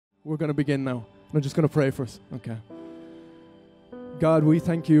We're going to begin now. I'm just going to pray first. Okay. God, we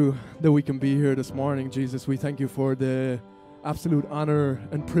thank you that we can be here this morning, Jesus. We thank you for the absolute honor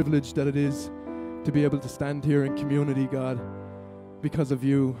and privilege that it is to be able to stand here in community, God, because of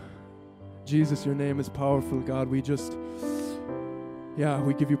you. Jesus, your name is powerful, God. We give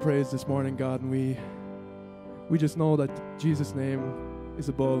you praise this morning, God, and we just know that Jesus' name is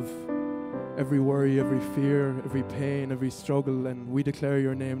above every worry, every fear, every pain, every struggle, and we declare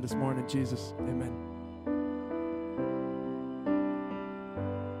your name this morning, Jesus. Amen.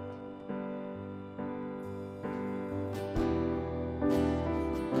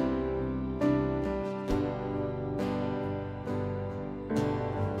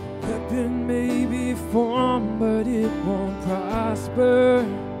 Weapon may be formed, but it won't prosper.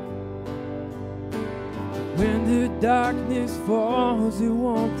 When the darkness falls, it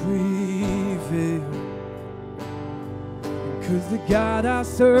won't prevail. 'Cause the God I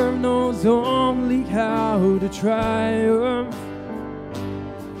serve knows only how to triumph.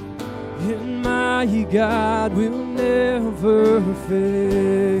 And my God will never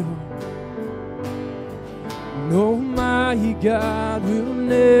fail. No, my God will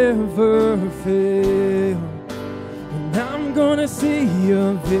never fail. And I'm gonna see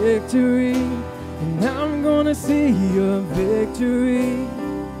a victory. And I'm gonna see a victory.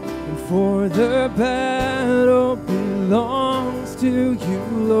 And for the battle belongs to you,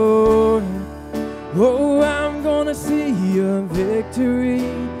 Lord. Oh, I'm gonna see a victory.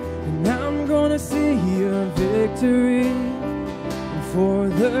 And I'm gonna see a victory. And for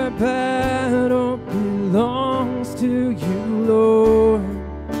the battle belongs to you, Lord.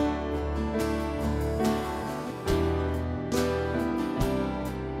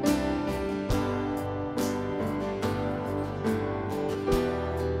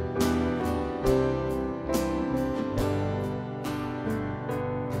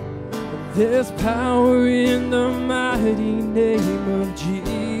 There's power in the mighty name of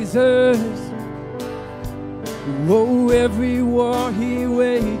Jesus. Oh, every war he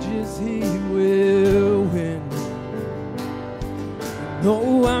wages, he will win.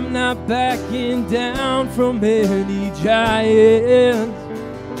 No, I'm not backing down from any giant.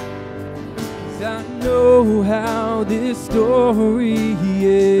 'Cause I know how this story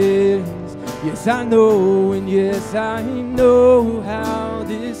ends. Yes, I know, and yes, I know how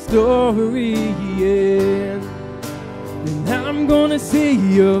this story ends. And I'm gonna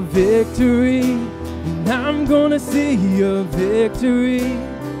see a victory. And I'm gonna see a victory.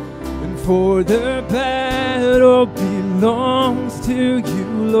 And for the battle belongs to you,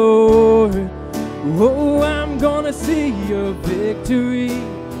 Lord. Oh, I'm gonna see a victory.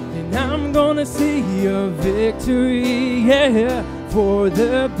 And I'm gonna see a victory, yeah. For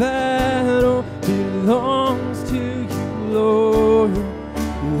the battle belongs to you, Lord.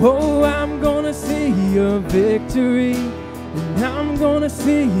 Oh, I'm gonna see a victory. And I'm gonna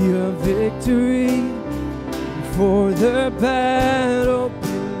see a victory. For the battle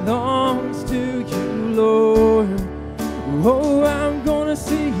belongs to you, Lord. Oh, I'm gonna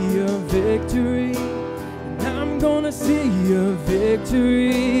see a victory. And I'm gonna see a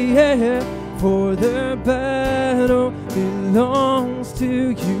victory, yeah. For the battle belongs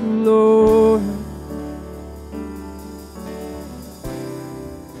to you, Lord.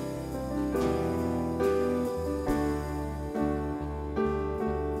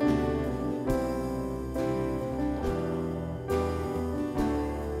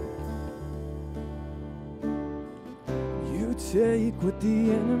 You take what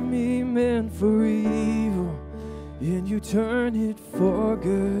the enemy meant for evil, and you turn it for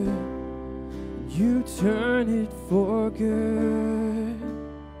good. You turn it for good.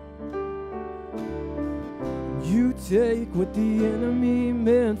 You take what the enemy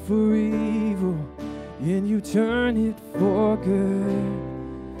meant for evil, and you turn it for good.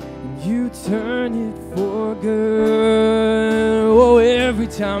 You turn it for good. Oh, every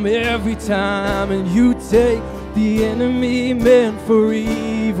time, and you take the enemy meant for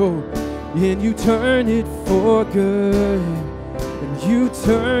evil, and you turn it for good. You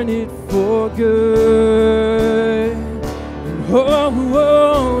turn it for good. And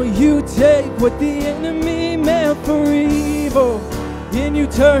oh, you take what the enemy meant for evil, and you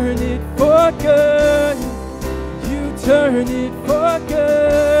turn it for good. You turn it for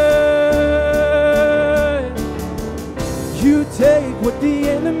good. You take what the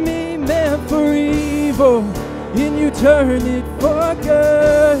enemy meant for evil, and you turn it for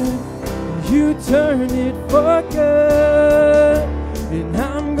good. You turn it for good. And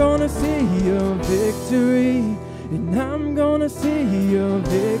I'm gonna see a victory. And I'm gonna see a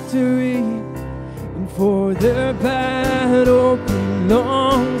victory. And for the battle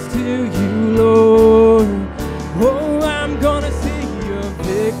belongs to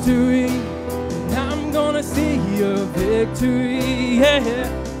yeah,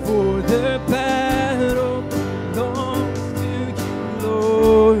 for the battle belongs to you,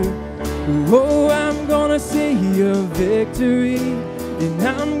 Lord. Oh, I'm gonna see a victory, and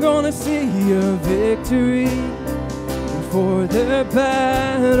I'm gonna see a victory, for the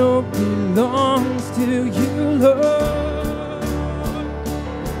battle belongs to you, Lord.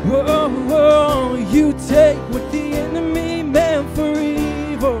 Oh, you take what the enemy meant for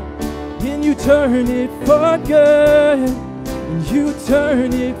evil, and you turn it for good, and you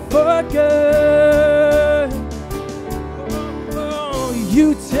turn it for good. Oh,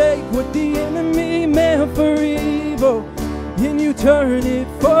 you take what the enemy meant for evil, and you turn it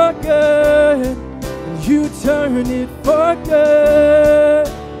for good, and you turn it for good.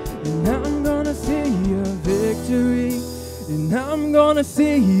 And I'm gonna see a victory, and I'm gonna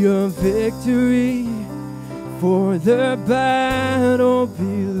see a victory, for the battle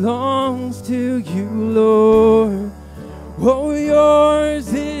belongs to you, Lord. Oh,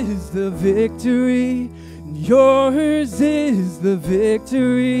 yours is the victory, yours is the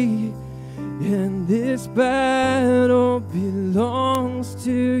victory, and this battle belongs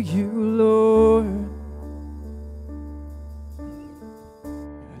to you, Lord.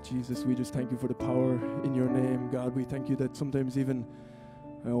 Jesus, we just thank you for the power in your name, God. We thank you that sometimes even,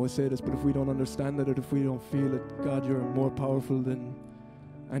 I always say this, but if we don't understand it or if we don't feel it, God, you're more powerful than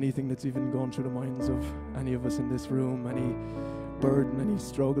anything that's even gone through the minds of any of us in this room, any burden, any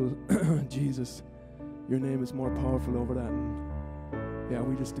struggle. Jesus, your name is more powerful over that. And yeah,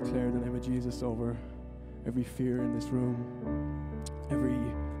 we just declare the name of Jesus over every fear in this room, every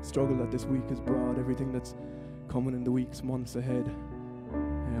struggle that this week has brought, everything that's coming in the weeks, months ahead.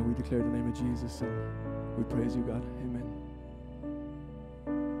 Yeah, we declare the name of Jesus and we praise you, God. Amen.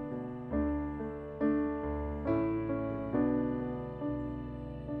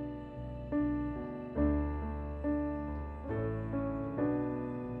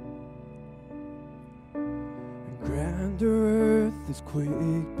 And grander earth is quake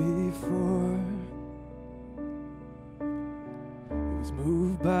before. It was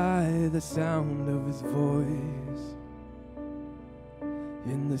moved by the sound of his voice.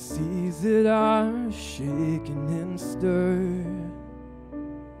 In the seas that are shaken and stirred,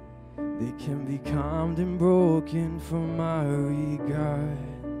 they can be calmed and broken from my regard.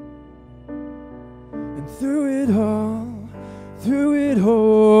 And through it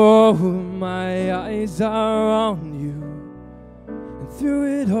all, my eyes are on you. And through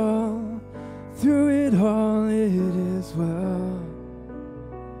it all, it is well.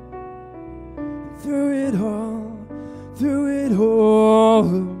 And through it all,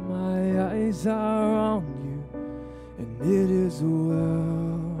 my eyes are on you, and it is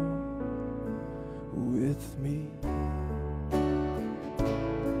well with me.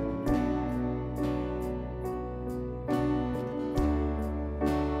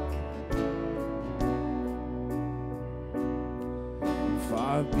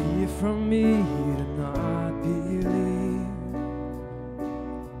 Far be it from me to not believe,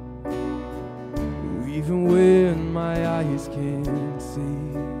 even when my eyes can't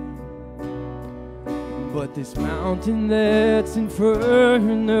see. But this mountain that's in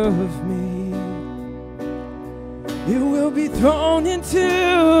front of me, it will be thrown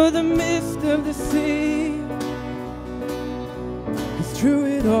into the midst of the sea. 'Cause through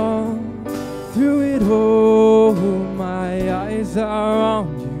it all, my eyes are on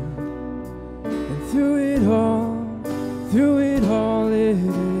you. And through it all, it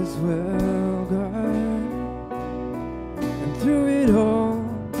is well, God. And through it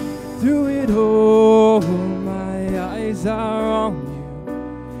all, my eyes are on you,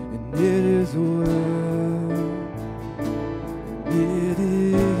 and it is well, it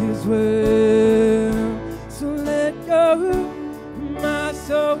is well. So let go, my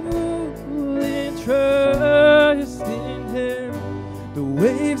soul, and trust in him. The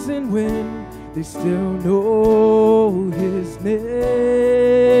waves and wind, they still know his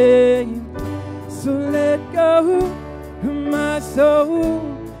name. So let go, my soul,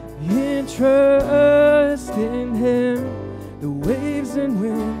 and trust in him. The waves and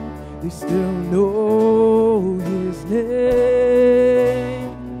wind, they still know his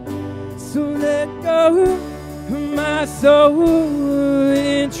name. So let go, my soul,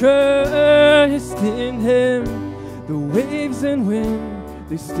 and trust in him. The waves and wind,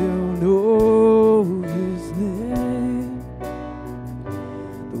 they still know his name.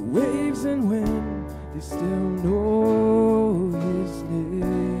 The waves and wind, they still know his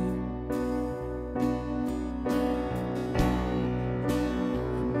name.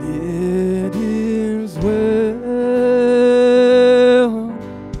 It is well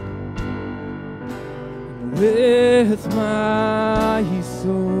with my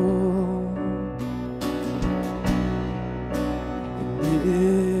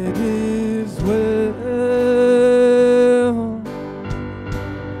It is well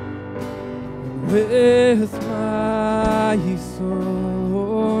with my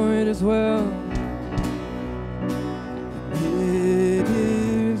soul. It is well. It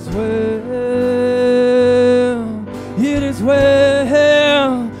is well. It is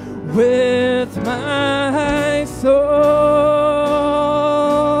well with my soul.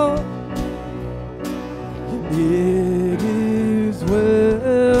 It is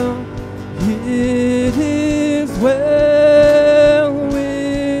well. It is well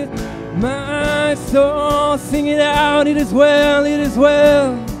with my soul. Sing it out. It is well. It is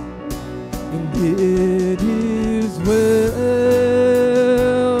well. And it is well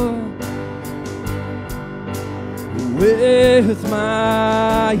with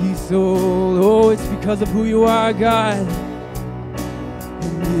my soul. Oh, it's because of who you are, God.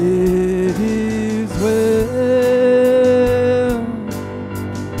 And it is well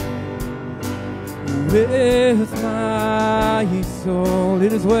with my soul.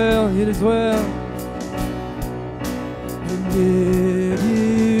 It is well. It is well. And it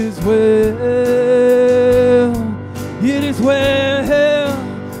is well. It is well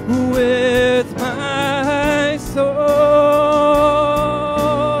with my soul.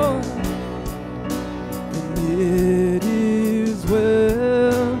 And it is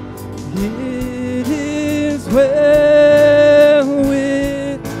well. It is well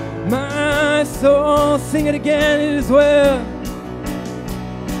with my soul. Sing it again. It is well.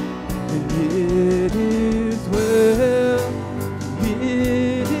 And it is well.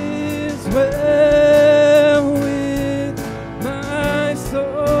 It is well with my soul.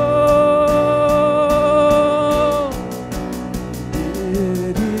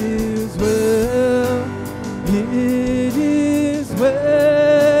 It is well. It is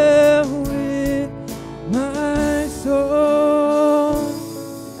well with my soul.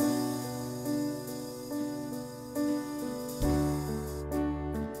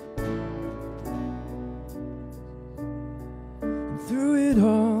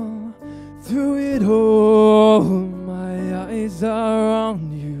 Through it all, my eyes are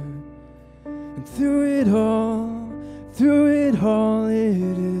on you. And through it all,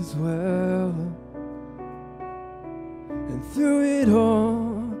 it is well. And through it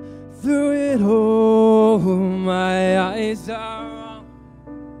all, my eyes are on you.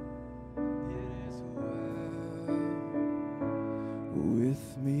 It is well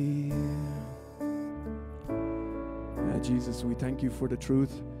with me. Jesus, we thank you for the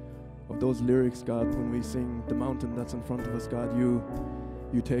truth of those lyrics, God. When we sing the mountain that's in front of us, God, you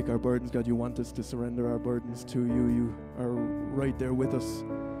take our burdens, God. You want us to surrender our burdens to you. You are right there with us,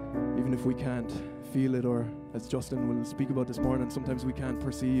 even if we can't feel it, or as Justin will speak about this morning, sometimes we can't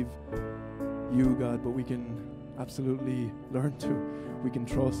perceive you, God, but we can absolutely learn to. We can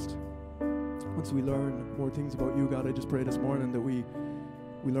trust. Once we learn more things about you, God, I just pray this morning that we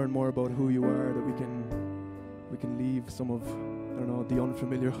learn more about who you are, that we can leave some of, the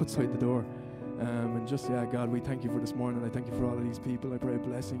unfamiliar outside the door. And just, God, we thank you for this morning. I thank you for all of these people. I pray a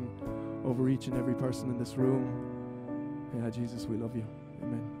blessing over each and every person in this room. Yeah, Jesus, we love you.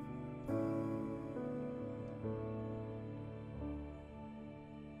 Amen.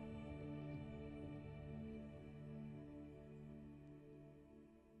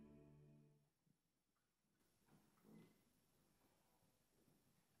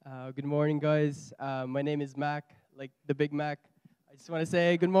 Good morning, guys. My name is Mac, like the Big Mac. I just want to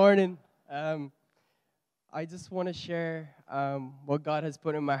say good morning. I just want to share what God has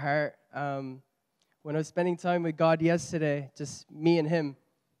put in my heart. When I was spending time with God yesterday, just me and Him,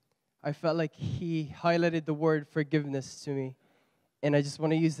 I felt like He highlighted the word forgiveness to me. And I just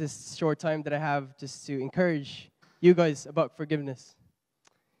want to use this short time that I have just to encourage you guys about forgiveness.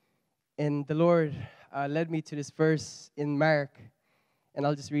 And the Lord led me to this verse in Mark. And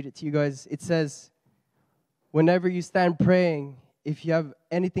I'll just read it to you guys. It says, whenever you stand praying, if you have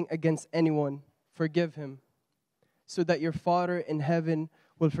anything against anyone, forgive him, so that your Father in heaven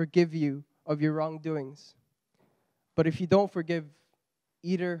will forgive you of your wrongdoings. But if you don't forgive,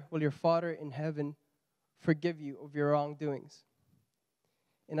 either will your Father in heaven forgive you of your wrongdoings.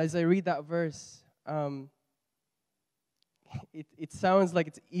 And as I read that verse, it sounds like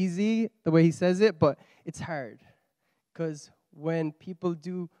it's easy the way he says it, but it's hard. Because when people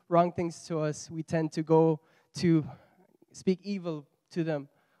do wrong things to us, we tend to go to speak evil to them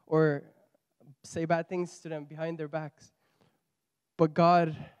or say bad things to them behind their backs. But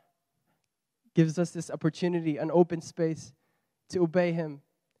God gives us this opportunity, an open space to obey Him,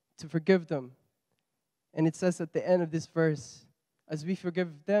 to forgive them. And it says at the end of this verse, as we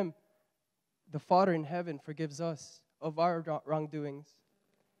forgive them, the Father in heaven forgives us of our wrongdoings.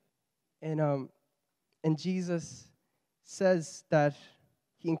 And Jesus says that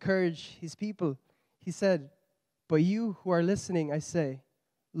he encouraged his people. He said, "But you who are listening, I say,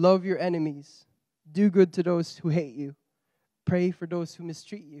 love your enemies, do good to those who hate you, pray for those who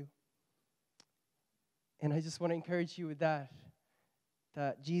mistreat you." And I just want to encourage you with that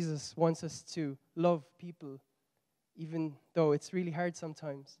Jesus wants us to love people, even though it's really hard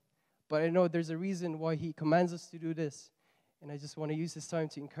sometimes. But I know there's a reason why he commands us to do this. And I just want to use this time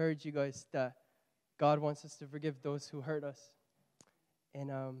to encourage you guys that God wants us to forgive those who hurt us.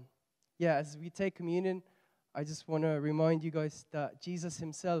 And as we take communion, I just want to remind you guys that Jesus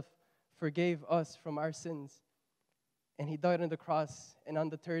himself forgave us from our sins. And he died on the cross. And on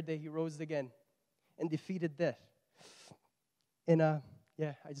the third day, he rose again and defeated death. And I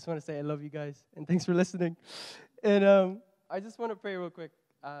just want to say I love you guys. And thanks for listening. And I just want to pray real quick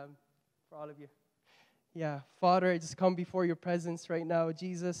for all of you. Yeah, Father, I just come before your presence right now.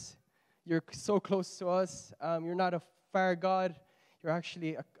 Jesus, you're so close to us. You're not a far God. You're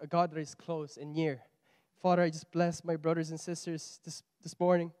actually a God that is close and near. Father, I just bless my brothers and sisters this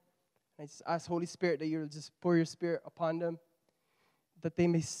morning. I just ask, Holy Spirit, that you'll just pour your Spirit upon them, that they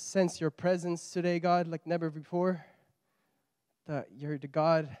may sense your presence today, God, like never before, that you're the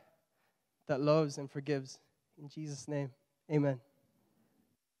God that loves and forgives. In Jesus' name, amen.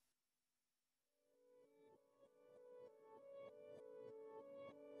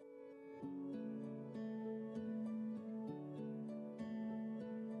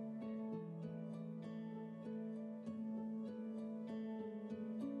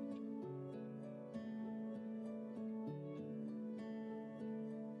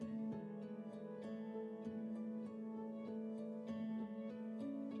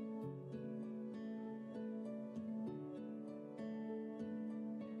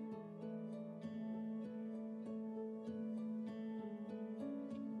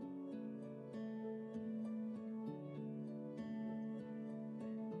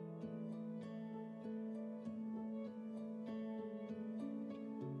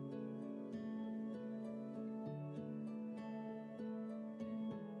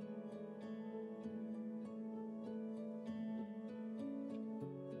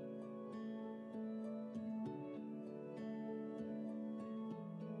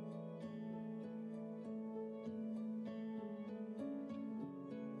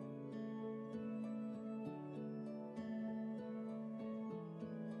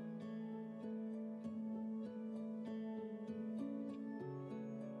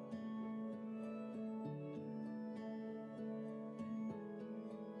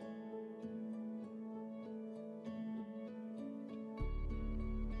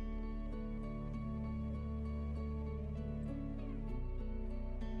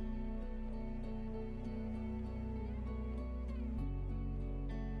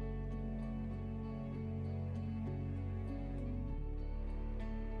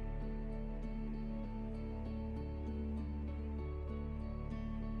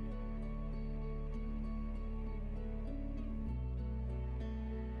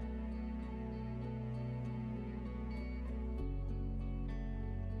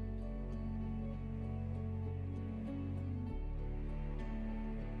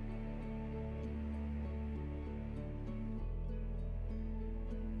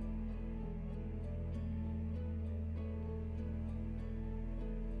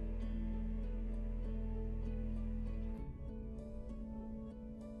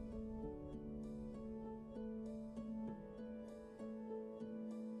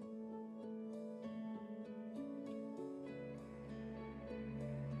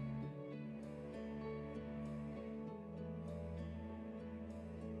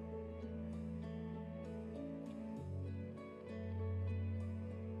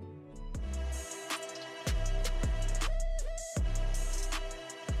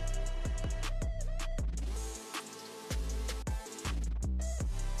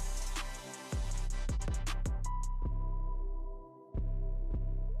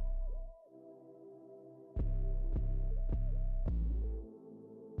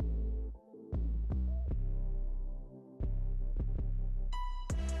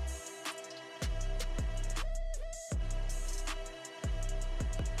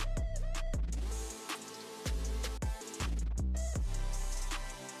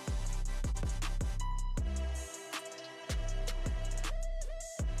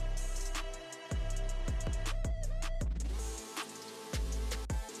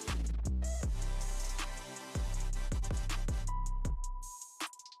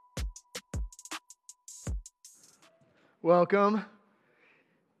 Welcome,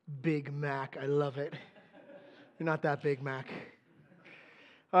 Big Mac. I love it. You're not that big, Mac.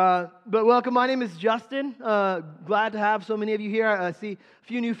 But welcome. My name is Justin. Glad to have so many of you here. I see a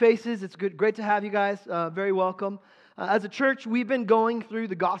few new faces. It's great to have you guys. Very welcome. As a church, we've been going through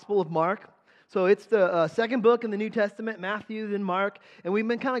the Gospel of Mark. So it's the second book in the New Testament, Matthew, then Mark. And we've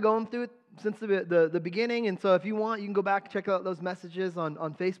been kind of going through it since the beginning. And so if you want, you can go back and check out those messages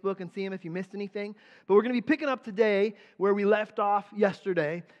on Facebook and see them if you missed anything. But we're going to be picking up today where we left off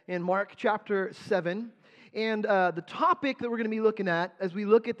yesterday in Mark chapter 7. And the topic that we're going to be looking at as we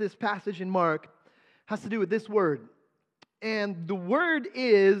look at this passage in Mark has to do with this word. And the word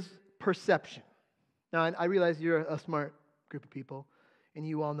is perception. Now, I realize you're a smart group of people, and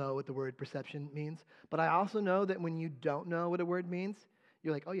you all know what the word perception means. But I also know that when you don't know what a word means,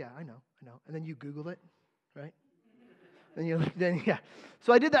 you're like, oh yeah, I know. And then you Google it, right? And yeah.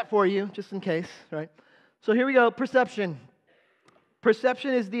 So I did that for you, just in case, right? So here we go, perception.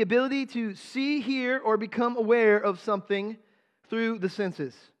 Perception is the ability to see, hear, or become aware of something through the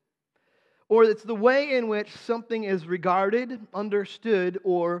senses. Or it's the way in which something is regarded, understood,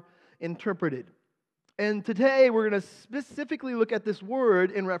 or interpreted. And today we're going to specifically look at this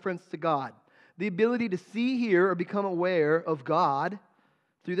word in reference to God. The ability to see, hear, or become aware of God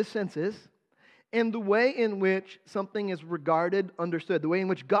through the senses. And the way in which something is regarded, understood. The way in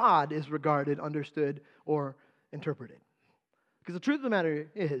which God is regarded, understood, or interpreted. Because the truth of the matter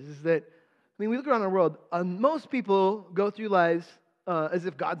is that, we look around our world, most people go through lives as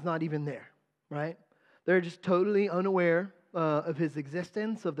if God's not even there, right? They're just totally unaware of His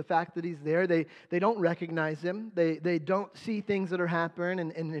existence, of the fact that He's there. They don't recognize Him. They don't see things that are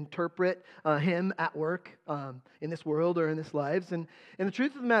happening and interpret Him at work in this world or in this lives. And the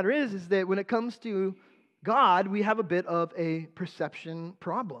truth of the matter is that when it comes to God, we have a bit of a perception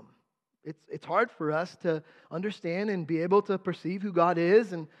problem. It's hard for us to understand and be able to perceive who God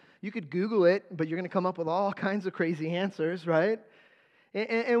is. And you could Google it, but you're going to come up with all kinds of crazy answers, right?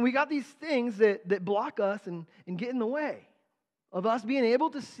 And we got these things that block us and get in the way of us being able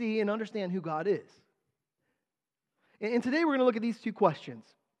to see and understand who God is. And today we're going to look at these two questions.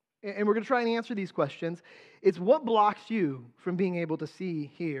 And we're going to try and answer these questions. It's what blocks you from being able to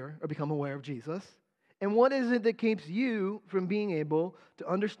see, hear, or become aware of Jesus? And what is it that keeps you from being able to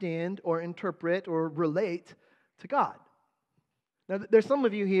understand or interpret or relate to God? Now, there's some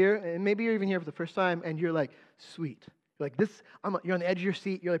of you here, and maybe you're even here for the first time, and you're like, sweet. You're like, you're on the edge of your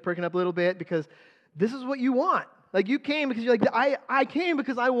seat, you're like perking up a little bit because this is what you want. Like you came because you're like, I came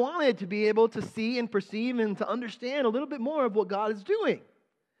because I wanted to be able to see and perceive and to understand a little bit more of what God is doing.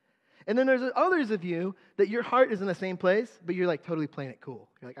 And then there's others of you that your heart is in the same place, but you're like totally playing it cool.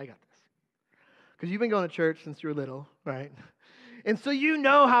 You're like, I got this. Because you've been going to church since you were little, right? And so you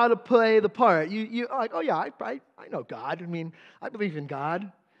know how to play the part. You're like, oh yeah, I know God. I believe in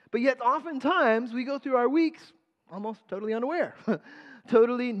God. But yet oftentimes we go through our weeks almost totally unaware.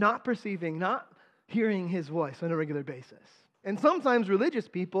 Totally not perceiving, not hearing His voice on a regular basis. And sometimes religious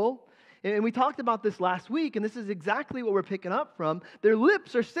people, and we talked about this last week, and this is exactly what we're picking up from, their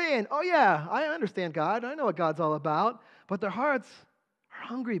lips are saying, oh yeah, I understand God. I know what God's all about. But their hearts are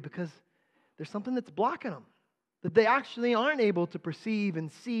hungry because there's something that's blocking them, that they actually aren't able to perceive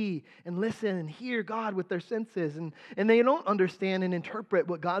and see and listen and hear God with their senses, and they don't understand and interpret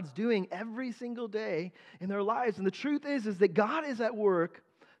what God's doing every single day in their lives. And the truth is that God is at work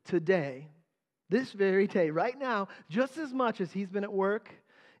today, this very day, right now, just as much as He's been at work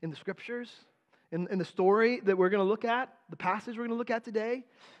in the Scriptures, in the story that we're going to look at, the passage we're going to look at today,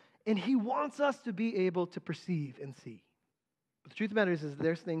 and He wants us to be able to perceive and see. But the truth of the matter is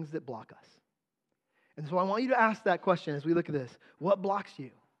there's things that block us. And so I want you to ask that question as we look at this. What blocks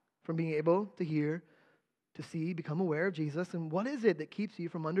you from being able to hear, to see, become aware of Jesus? And what is it that keeps you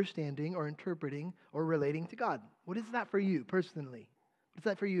from understanding or interpreting or relating to God? What is that for you personally? What's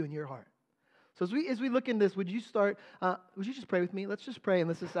that for you in your heart? So as we look in this, would you just pray with me? Let's just pray and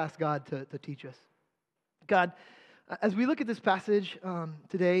let's just ask God to teach us. God, as we look at this passage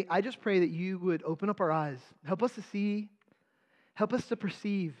today, I just pray that you would open up our eyes. Help us to see. Help us to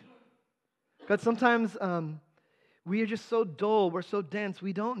perceive. God, sometimes we are just so dull, we're so dense,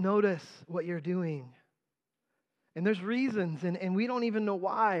 we don't notice what you're doing. And there's reasons, and we don't even know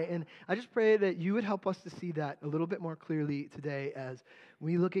why. And I just pray that you would help us to see that a little bit more clearly today as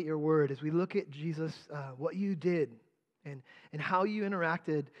we look at your word, as we look at Jesus, what you did, and how you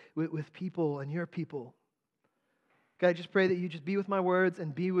interacted with people and your people. God, I just pray that you just be with my words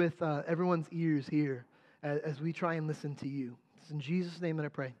and be with everyone's ears here as we try and listen to you. It's in Jesus' name that I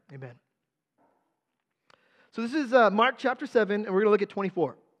pray. Amen. So this is Mark chapter 7, and we're going to look at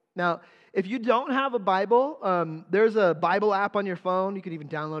 24. Now, if you don't have a Bible, there's a Bible app on your phone. You can even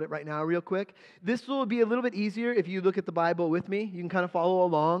download it right now real quick. This will be a little bit easier if you look at the Bible with me. You can kind of follow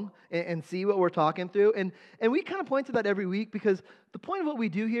along and see what we're talking through. And we kind of point to that every week because the point of what we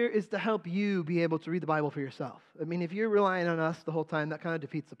do here is to help you be able to read the Bible for yourself. I mean, if you're relying on us the whole time, that kind of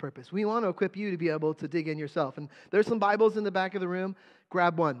defeats the purpose. We want to equip you to be able to dig in yourself. And there's some Bibles in the back of the room.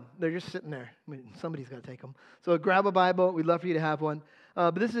 Grab one. They're just sitting there. I mean, somebody's got to take them. So grab a Bible. We'd love for you to have one.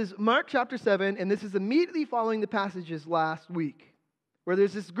 But this is Mark chapter 7, and this is immediately following the passages last week, where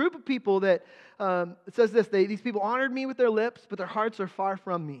there's this group of people that, it says this, these people honored me with their lips, but their hearts are far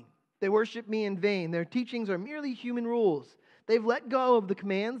from me. They worship me in vain. Their teachings are merely human rules. They've let go of the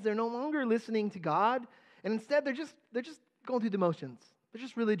commands. They're no longer listening to God, and instead they're just going through the motions. They're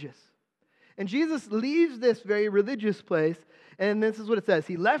just religious. And Jesus leaves this very religious place, and this is what it says.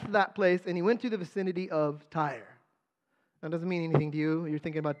 He left that place, and he went to the vicinity of Tyre. That doesn't mean anything to you. You're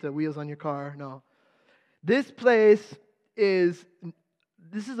thinking about the wheels on your car. No. This place is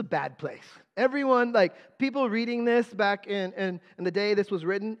a bad place. Everyone, like people reading this back in the day this was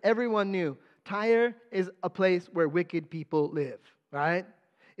written, everyone knew Tyre is a place where wicked people live, right?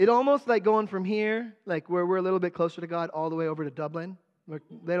 It almost like going from here, like where we're a little bit closer to God, all the way over to Dublin.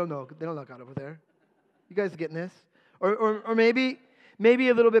 They don't know God over there. You guys getting this? Or maybe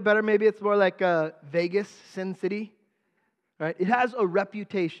a little bit better. Maybe it's more like Vegas, Sin City. Right? It has a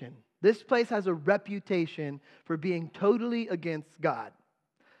reputation. This place has a reputation for being totally against God.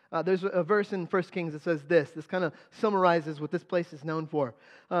 There's a verse in 1 Kings that says this. This kind of summarizes what this place is known for.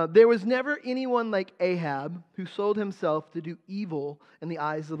 There was never anyone like Ahab who sold himself to do evil in the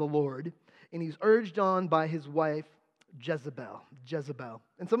eyes of the Lord, and he's urged on by his wife Jezebel.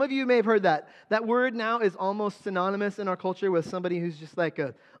 And some of you may have heard that. That word now is almost synonymous in our culture with somebody who's just like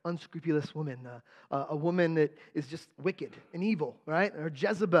an unscrupulous woman, a woman that is just wicked and evil, right? Or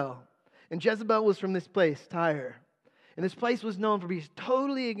Jezebel. And Jezebel was from this place, Tyre. And this place was known for being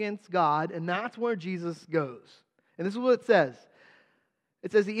totally against God, and that's where Jesus goes. And this is what it says.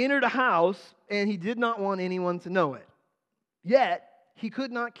 It says he entered a house, and he did not want anyone to know it. Yet, he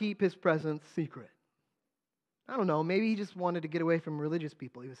could not keep his presence secret. I don't know, maybe he just wanted to get away from religious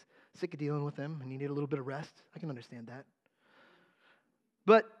people. He was sick of dealing with them and he needed a little bit of rest. I can understand that.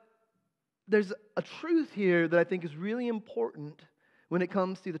 But there's a truth here that I think is really important when it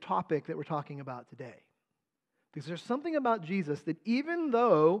comes to the topic that we're talking about today. Because there's something about Jesus that even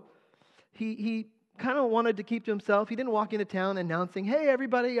though he kind of wanted to keep to himself, he didn't walk into town announcing, hey,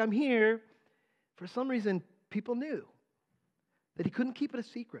 everybody, I'm here. For some reason, people knew that he couldn't keep it a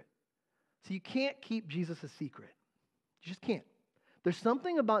secret. So you can't keep Jesus a secret. You just can't. There's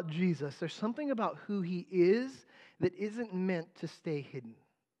something about Jesus, there's something about who he is that isn't meant to stay hidden.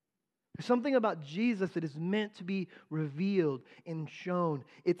 There's something about Jesus that is meant to be revealed and shown.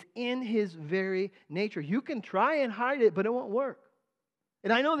 It's in his very nature. You can try and hide it, but it won't work.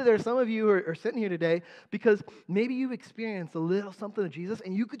 And I know that there are some of you who are sitting here today because maybe you've experienced a little something of Jesus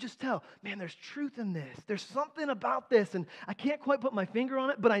and you could just tell, man, there's truth in this. There's something about this and I can't quite put my finger on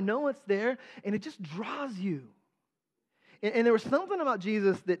it, but I know it's there and it just draws you. And there was something about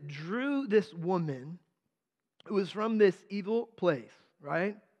Jesus that drew this woman who was from this evil place,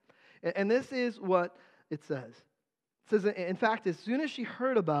 right? And this is what it says. It says, in fact, as soon as she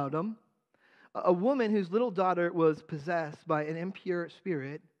heard about him, a woman whose little daughter was possessed by an impure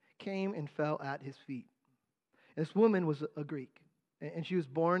spirit came and fell at his feet. And this woman was a Greek, and she was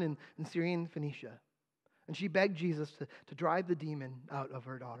born in Syrian Phoenicia. And she begged Jesus to drive the demon out of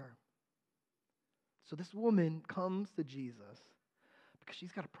her daughter. So this woman comes to Jesus because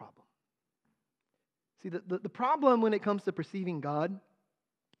she's got a problem. See, the problem when it comes to perceiving God,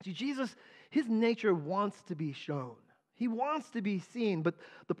 see, Jesus, his nature wants to be shown. He wants to be seen, but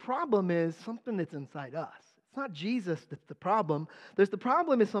the problem is something that's inside us. It's not Jesus that's the problem. The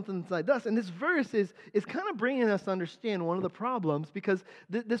problem is something inside us. And this verse is kind of bringing us to understand one of the problems because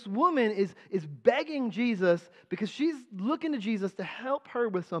this woman is begging Jesus because she's looking to Jesus to help her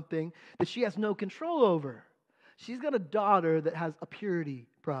with something that she has no control over. She's got a daughter that has a purity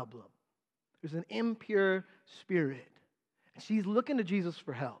problem. There's an impure spirit. She's looking to Jesus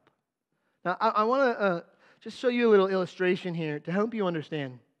for help. Now, I want to just show you a little illustration here to help you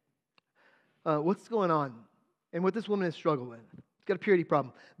understand what's going on and what this woman has struggled with. She's got a purity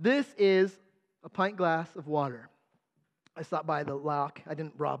problem. This is a pint glass of water. I stopped by the lock. I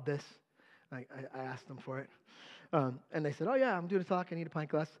didn't rob this. I asked them for it. And they said, oh, yeah, I'm doing a talk. I need a pint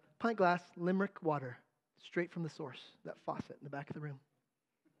glass. Pint glass, Limerick water, straight from the source, that faucet in the back of the room.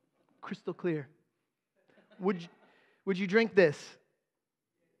 Crystal clear. Would you drink this?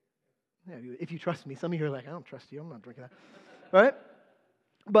 Yeah, if you trust me. Some of you are like, I don't trust you. I'm not drinking that. Right?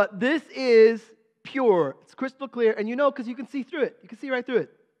 But this is pure. It's crystal clear. And you know because you can see through it. You can see right through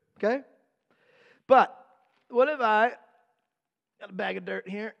it. Okay? But what if I got a bag of dirt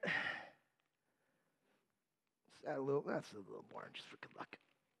here? That's a little more just for good luck.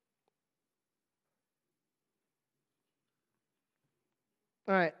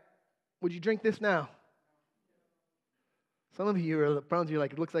 All right. Would you drink this now? Some of you are prone to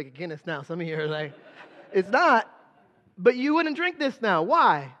like, it looks like a Guinness now. Some of you are like, it's not. But you wouldn't drink this now.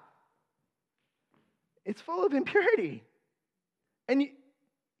 Why? It's full of impurity. And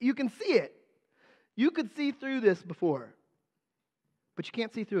you can see it. You could see through this before. But you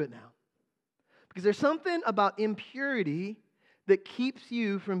can't see through it now. Because there's something about impurity that keeps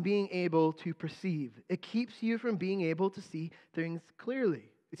you from being able to perceive. It keeps you from being able to see things clearly.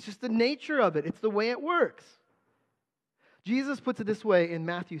 It's just the nature of it. It's the way it works. Jesus puts it this way in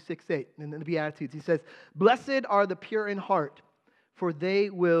Matthew 6:8 in the Beatitudes. He says, "Blessed are the pure in heart, for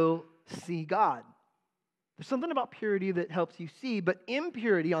they will see God." There's something about purity that helps you see, but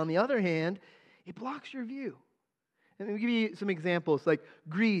impurity, on the other hand, it blocks your view. And let me give you some examples, like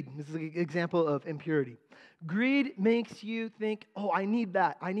greed. This is an example of impurity. Greed makes you think, oh, I need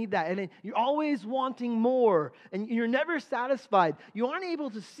that. And then you're always wanting more, and you're never satisfied. You aren't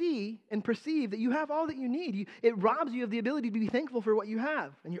able to see and perceive that you have all that you need. It robs you of the ability to be thankful for what you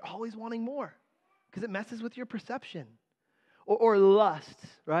have, and you're always wanting more because it messes with your perception. Or lust,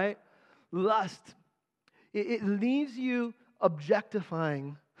 right? Lust. It leaves you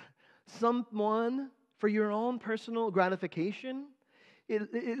objectifying someone for your own personal gratification.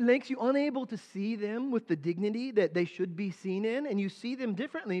 It makes you unable to see them with the dignity that they should be seen in, and you see them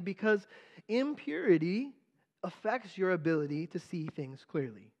differently because impurity affects your ability to see things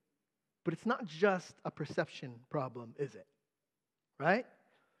clearly. But it's not just a perception problem, is it? Right?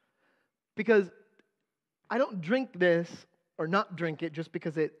 Because I don't drink this or not drink it just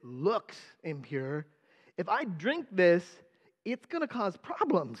because it looks impure. If I drink this, it's going to cause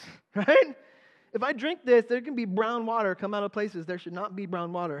problems, right? If I drink this, there can be brown water come out of places there should not be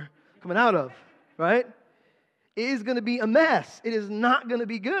brown water coming out of, right? It is going to be a mess. It is not going to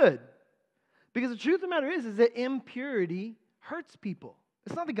be good. Because the truth of the matter is that impurity hurts people.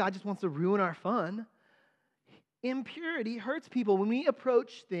 It's not that God just wants to ruin our fun. Impurity hurts people. When we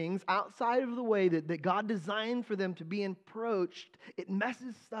approach things outside of the way that God designed for them to be approached, it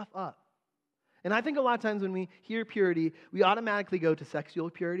messes stuff up. And I think a lot of times when we hear purity, we automatically go to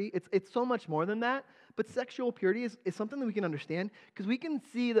sexual purity. It's so much more than that. But sexual purity is something that we can understand because we can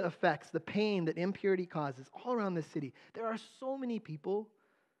see the effects, the pain that impurity causes all around this city. There are so many people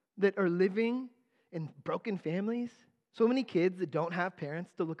that are living in broken families, so many kids that don't have parents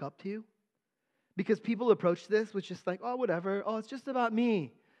to look up to because people approach this with just like, oh, whatever. Oh, it's just about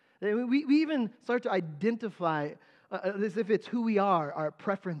me. We even start to identify as if it's who we are, our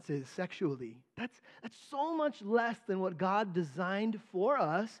preferences sexually. That's so much less than what God designed for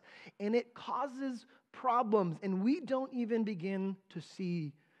us, and it causes problems, and we don't even begin to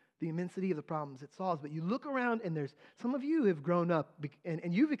see the immensity of the problems it solves. But you look around, and there's some of you have grown up,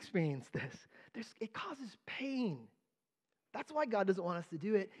 and you've experienced this. It causes pain. That's why God doesn't want us to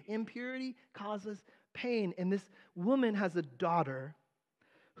do it. Impurity causes pain, and this woman has a daughter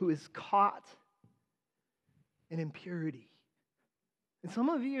who is caught in impurity. And some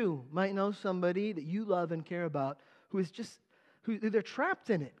of you might know somebody that you love and care about who they're trapped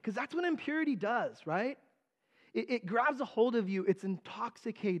in it, because that's what impurity does, right? It grabs a hold of you. It's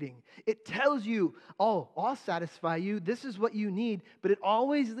intoxicating. It tells you, oh, I'll satisfy you. This is what you need. But it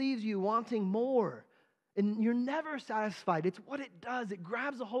always leaves you wanting more. And you're never satisfied. It's what it does. It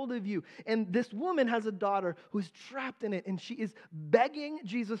grabs a hold of you. And this woman has a daughter who's trapped in it, and she is begging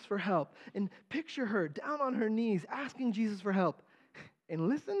Jesus for help. And picture her down on her knees, asking Jesus for help. And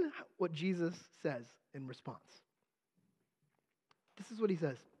listen what Jesus says in response. This is what he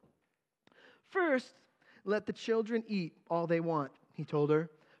says. "First, let the children eat all they want," he told her,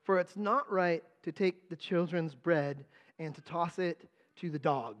 "for it's not right to take the children's bread and to toss it to the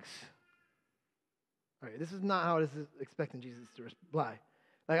dogs." All right, this is not how I was expecting Jesus to reply.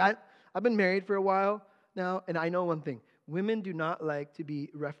 Like I've been married for a while now, and I know one thing. Women do not like to be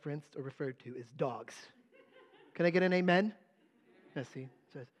referenced or referred to as dogs. Can I get an amen? Yes, see.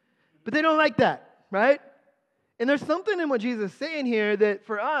 But they don't like that, right? And there's something in what Jesus is saying here that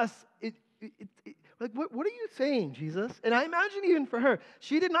for us, like, what are you saying, Jesus? And I imagine even for her,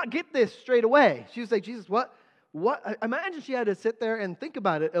 she did not get this straight away. She was like, Jesus, what? I imagine she had to sit there and think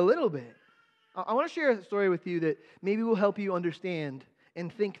about it a little bit. I want to share a story with you that maybe will help you understand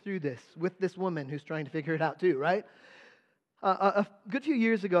and think through this with this woman who's trying to figure it out too, right? A good few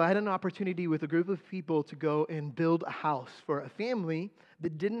years ago, I had an opportunity with a group of people to go and build a house for a family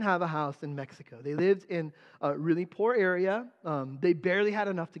that didn't have a house in Mexico. They lived in a really poor area. They barely had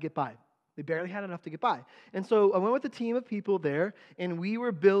enough to get by. They barely had enough to get by. And so I went with a team of people there, and we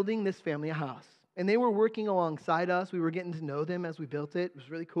were building this family a house. And they were working alongside us. We were getting to know them as we built it. It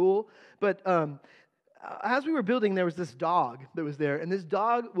was really cool. But as we were building, there was this dog that was there, and this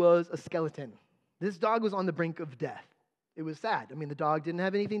dog was a skeleton. This dog was on the brink of death. It was sad. I mean, the dog didn't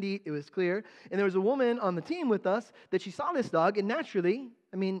have anything to eat. It was clear. And there was a woman on the team with us that she saw this dog, and naturally,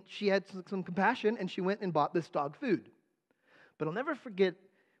 I mean, she had some compassion, and she went and bought this dog food. But I'll never forget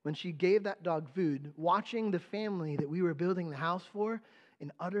when she gave that dog food, watching the family that we were building the house for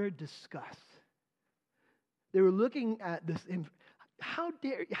in utter disgust. They were looking at this, and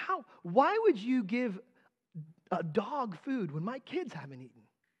why would you give a dog food when my kids haven't eaten?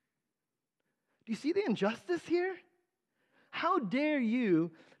 Do you see the injustice here? How dare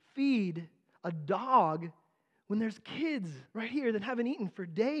you feed a dog when there's kids right here that haven't eaten for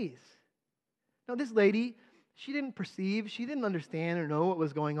days? Now, this lady, she didn't perceive, she didn't understand or know what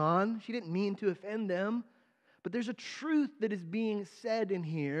was going on. She didn't mean to offend them. But there's a truth that is being said in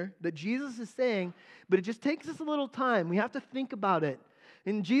here that Jesus is saying, but it just takes us a little time. We have to think about it.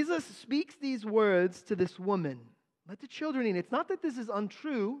 And Jesus speaks these words to this woman. Let the children eat. It's not that this is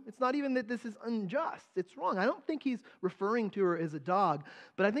untrue. It's not even that this is unjust. It's wrong. I don't think he's referring to her as a dog.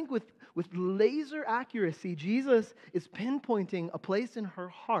 But I think with laser accuracy, Jesus is pinpointing a place in her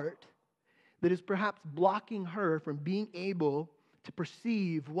heart that is perhaps blocking her from being able to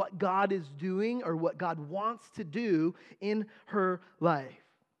perceive what God is doing or what God wants to do in her life.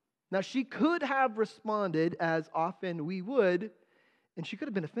 Now, she could have responded as often we would, and she could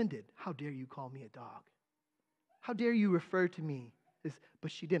have been offended. How dare you call me a dog? How dare you refer to me as, but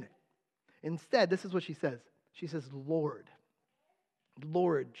she didn't. Instead, this is what she says. She says, Lord.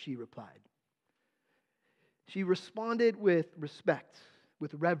 Lord, she replied. She responded with respect,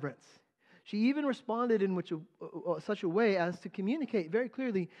 with reverence. She even responded in such a way as to communicate very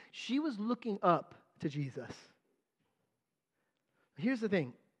clearly she was looking up to Jesus. Here's the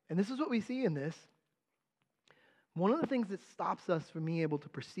thing, and this is what we see in this. One of the things that stops us from being able to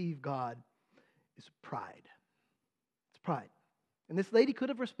perceive God is pride. Pride. And this lady could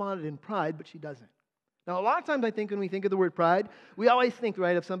have responded in pride, but she doesn't. Now, a lot of times I think when we think of the word pride, we always think,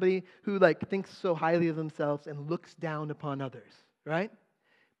 right, of somebody who thinks so highly of themselves and looks down upon others, right?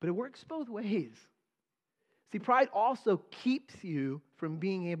 But it works both ways. See, pride also keeps you from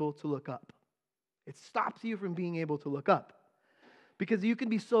being able to look up. It stops you from being able to look up. Because you can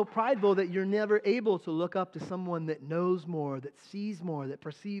be so prideful that you're never able to look up to someone that knows more, that sees more, that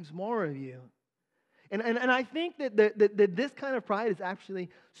perceives more of you. And I think that this kind of pride is actually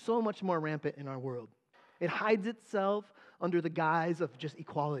so much more rampant in our world. It hides itself under the guise of just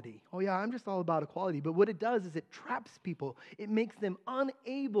equality. Oh yeah, I'm just all about equality. But what it does is it traps people. It makes them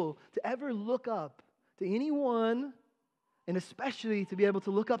unable to ever look up to anyone, and especially to be able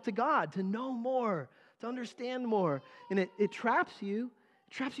to look up to God, to know more, to understand more. And it traps you.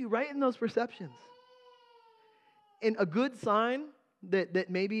 It traps you right in those perceptions. And a good sign that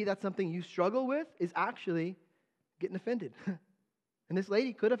maybe that's something you struggle with is actually getting offended. And this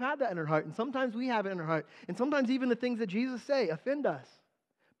lady could have had that in her heart. And sometimes we have it in our heart. And sometimes even the things that Jesus say offend us.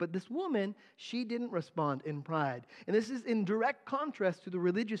 But this woman, she didn't respond in pride. And this is in direct contrast to the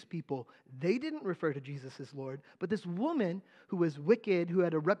religious people. They didn't refer to Jesus as Lord. But this woman who was wicked, who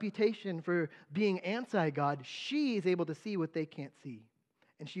had a reputation for being anti-God, she is able to see what they can't see.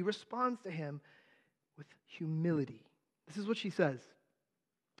 And she responds to him with humility. This is what she says.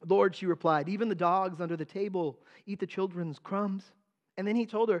 Lord, she replied, even the dogs under the table eat the children's crumbs. And then he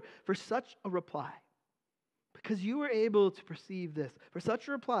told her, for such a reply, because you were able to perceive this, for such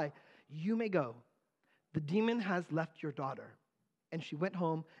a reply, you may go. The demon has left your daughter. And she went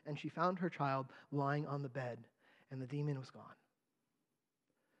home and she found her child lying on the bed, and the demon was gone.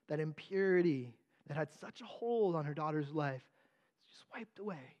 That impurity that had such a hold on her daughter's life just wiped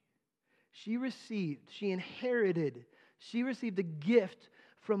away. She inherited a gift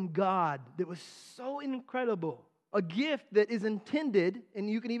from God that was so incredible. A gift that is intended, and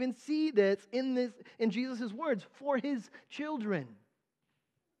you can even see this in Jesus' words, for his children.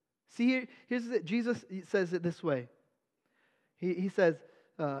 See, Jesus says it this way. He says,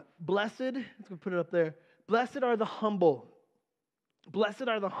 blessed, let's go put it up there. Blessed are the humble. Blessed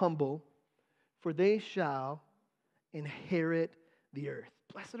are the humble, for they shall inherit the earth.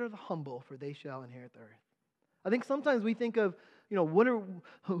 Blessed are the humble, for they shall inherit the earth. I think sometimes we think of,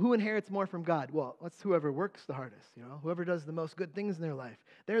 who inherits more from God? Well, that's whoever works the hardest, whoever does the most good things in their life.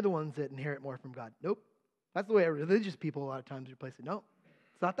 They're the ones that inherit more from God. Nope. That's the way religious people a lot of times replace it. No,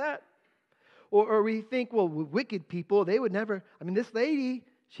 it's not that. Or we think, well, wicked people, they would never, this lady,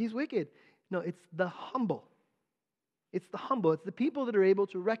 she's wicked. No, it's the humble. It's the humble. It's the people that are able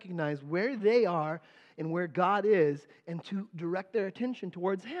to recognize where they are and where God is and to direct their attention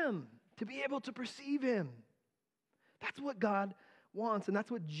towards Him, to be able to perceive Him. That's what God wants, and that's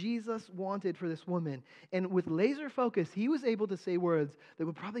what Jesus wanted for this woman. And with laser focus, He was able to say words that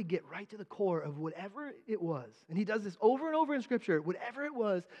would probably get right to the core of whatever it was. And He does this over and over in Scripture, whatever it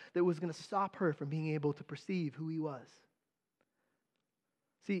was that was going to stop her from being able to perceive who He was.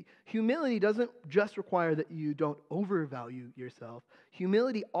 See, humility doesn't just require that you don't overvalue yourself.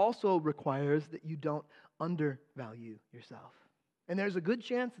 Humility also requires that you don't undervalue yourself. And there's a good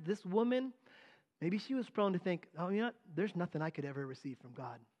chance that this woman, maybe she was prone to think, oh, you know what? There's nothing I could ever receive from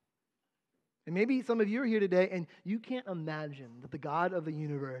God. And maybe some of you are here today and you can't imagine that the God of the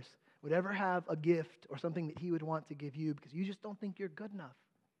universe would ever have a gift or something that He would want to give you because you just don't think you're good enough.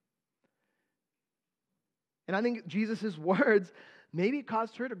 And I think Jesus' words maybe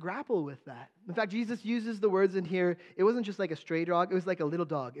caused her to grapple with that. In fact, Jesus uses the words in here. It wasn't just like a stray dog. It was like a little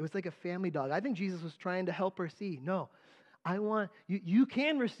dog. It was like a family dog. I think Jesus was trying to help her see, no, you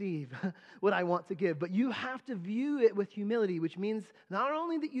can receive what I want to give, but you have to view it with humility, which means not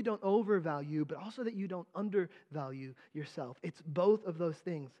only that you don't overvalue, but also that you don't undervalue yourself. It's both of those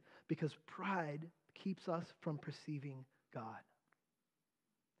things because pride keeps us from perceiving God.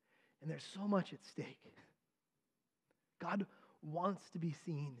 And there's so much at stake. God wants to be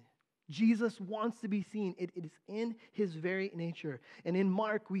seen. Jesus wants to be seen. It is in His very nature. And in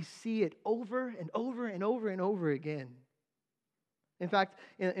Mark, we see it over and over and over and over again. In fact,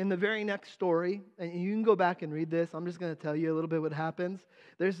 in the very next story, and you can go back and read this, I'm just going to tell you a little bit what happens.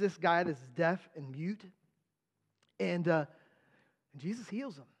 There's this guy that's deaf and mute, and Jesus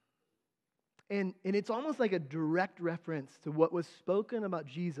heals him. And it's almost like a direct reference to what was spoken about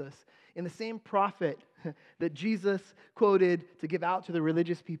Jesus in the same prophet that Jesus quoted to give out to the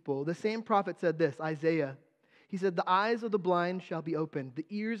religious people. The same prophet said this, Isaiah. He said, "The eyes of the blind shall be opened, the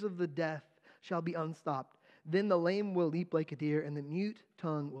ears of the deaf shall be unstopped. Then the lame will leap like a deer, and the mute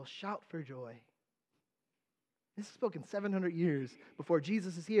tongue will shout for joy." This is spoken 700 years before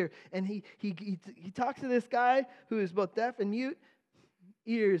Jesus is here. And he talks to this guy who is both deaf and mute,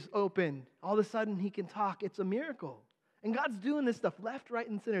 ears open. All of a sudden, he can talk. It's a miracle. And God's doing this stuff left, right,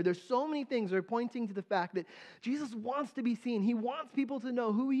 and center. There's so many things that are pointing to the fact that Jesus wants to be seen. He wants people to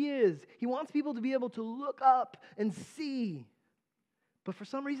know who He is. He wants people to be able to look up and see. But for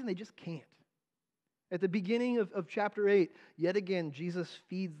some reason, they just can't. At the beginning of chapter 8, yet again, Jesus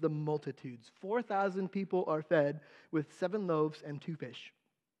feeds the multitudes. 4,000 people are fed with 7 loaves and 2 fish.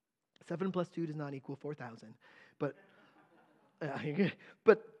 7 plus 2 does not equal 4,000. But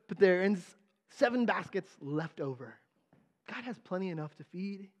there are 7 baskets left over. God has plenty enough to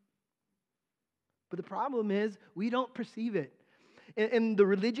feed. But the problem is, we don't perceive it. And the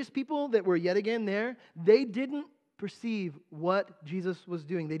religious people that were yet again there, they didn't perceive what Jesus was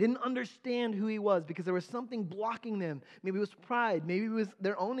doing. They didn't understand who He was because there was something blocking them. Maybe it was pride. Maybe it was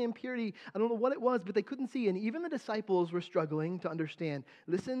their own impurity. I don't know what it was, but they couldn't see. And even the disciples were struggling to understand.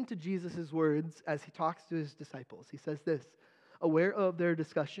 Listen to Jesus' words as He talks to His disciples. He says this, aware of their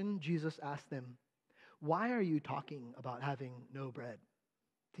discussion, Jesus asked them, "Why are you talking about having no bread?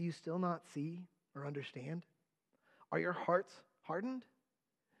 Do you still not see or understand? Are your hearts hardened?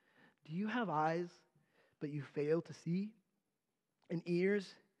 Do you have eyes, but you fail to see, and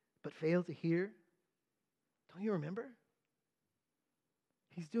ears, but fail to hear? Don't you remember?"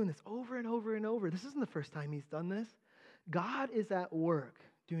 He's doing this over and over and over. This isn't the first time He's done this. God is at work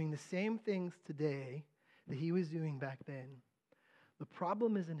doing the same things today that He was doing back then. The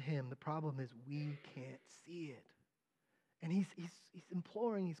problem isn't Him. The problem is we can't see it. And He's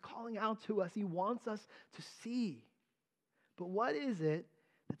imploring, He's calling out to us. He wants us to see. But what is it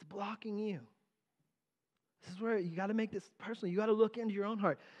that's blocking you? This is where you got to make this personal. You got to look into your own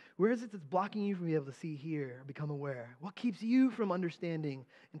heart. Where is it that's blocking you from being able to see, hear, become aware? What keeps you from understanding,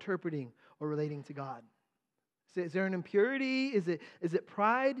 interpreting, or relating to God? Is there an impurity? Is it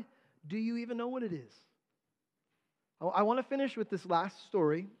pride? Do you even know what it is? I want to finish with this last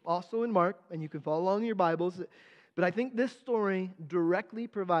story, also in Mark, and you can follow along in your Bibles. But I think this story directly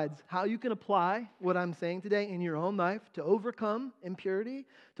provides how you can apply what I'm saying today in your own life to overcome impurity,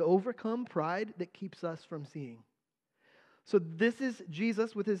 to overcome pride that keeps us from seeing. So this is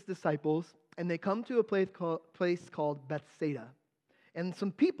Jesus with His disciples, and they come to a place called Bethsaida. And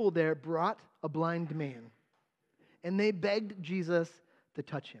some people there brought a blind man, and they begged Jesus to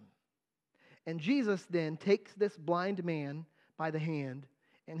touch him. And Jesus then takes this blind man by the hand,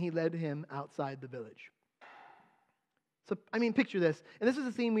 and He led him outside the village. So, picture this. And this is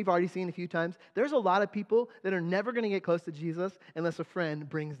a theme we've already seen a few times. There's a lot of people that are never going to get close to Jesus unless a friend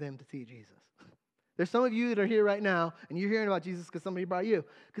brings them to see Jesus. There's some of you that are here right now, and you're hearing about Jesus because somebody brought you.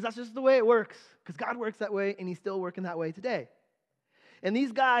 Because that's just the way it works. Because God works that way, and he's still working that way today. And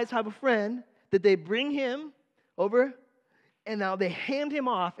these guys have a friend that they bring him over, and now they hand him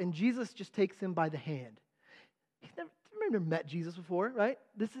off, and Jesus just takes him by the hand. He's never met Jesus before, right?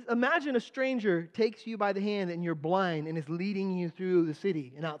 Imagine a stranger takes you by the hand, and you're blind, and is leading you through the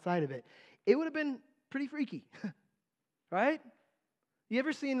city and outside of it. It would have been pretty freaky, right? You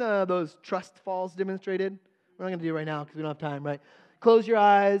ever seen those trust falls demonstrated? We're not going to do it right now because we don't have time, right? Close your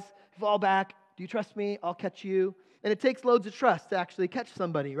eyes, fall back. Do you trust me? I'll catch you. And it takes loads of trust to actually catch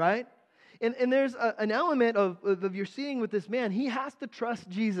somebody, right? And there's an element of you're seeing with this man. He has to trust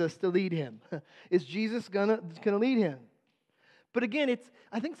Jesus to lead him. Is Jesus gonna lead him? But again,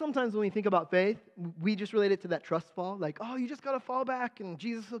 I think sometimes when we think about faith, we just relate it to that trust fall. Like, oh, you just got to fall back and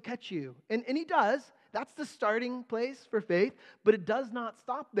Jesus will catch you. And he does. That's the starting place for faith, but it does not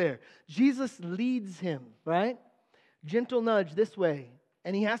stop there. Jesus leads him, right? Gentle nudge this way,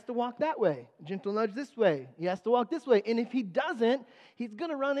 and he has to walk that way. Gentle nudge this way, he has to walk this way. And if he doesn't, he's going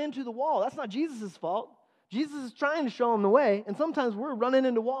to run into the wall. That's not Jesus' fault. Jesus is trying to show him the way, and sometimes we're running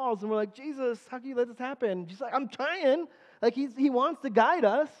into walls, and we're like, Jesus, how can you let this happen? Jesus like, I'm trying. Like he wants to guide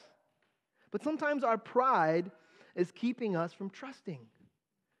us, but sometimes our pride is keeping us from trusting.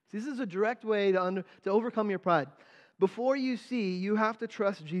 This is a direct way to overcome your pride. Before you see, you have to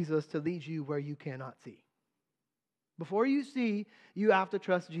trust Jesus to lead you where you cannot see. Before you see, you have to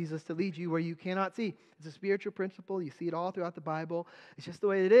trust Jesus to lead you where you cannot see. It's a spiritual principle. You see it all throughout the Bible. It's just the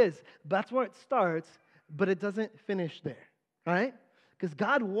way it is. That's where it starts, but it doesn't finish there, right? Because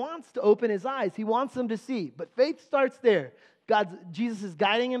God wants to open his eyes. He wants them to see, but faith starts there. Jesus is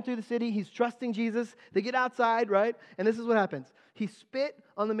guiding him through the city. He's trusting Jesus. They get outside, right? And this is what happens. He spit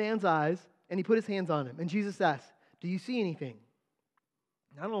on the man's eyes, and he put his hands on him. And Jesus asked, do you see anything?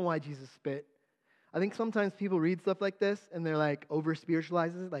 I don't know why Jesus spit. I think sometimes people read stuff like this, and they're like,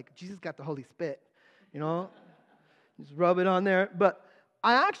 over-spiritualizes it. Like, Jesus got the Holy Spit, Just rub it on there. But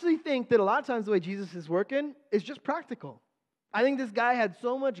I actually think that a lot of times the way Jesus is working is just practical. I think this guy had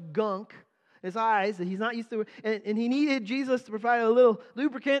so much gunk in his eyes that he's not used to, and he needed Jesus to provide a little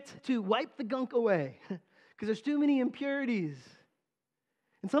lubricant to wipe the gunk away because there's too many impurities.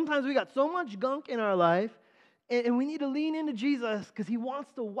 And sometimes we got so much gunk in our life, and we need to lean into Jesus because he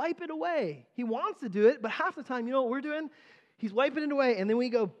wants to wipe it away. He wants to do it, but half the time, you know what we're doing? He's wiping it away, and then we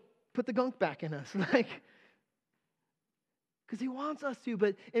go put the gunk back in us, because he wants us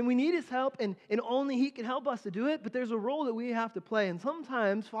to. And we need his help, and only he can help us to do it, but there's a role that we have to play. And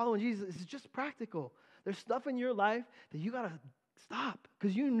sometimes following Jesus is just practical. There's stuff in your life that you got to stop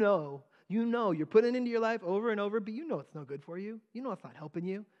because you know you're putting it into your life over and over, but you know it's no good for you. You know it's not helping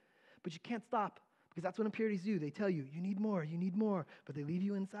you, but you can't stop because that's what impurities do. They tell you need more, but they leave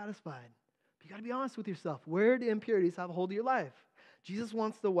you unsatisfied. But you got to be honest with yourself. Where do impurities have a hold of your life? Jesus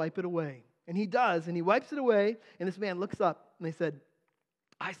wants to wipe it away, and he does, and he wipes it away, and this man looks up, and they said,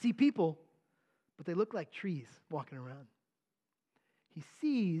 I see people, but they look like trees walking around. He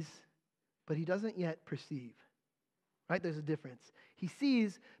sees, but he doesn't yet perceive. Right? There's a difference. He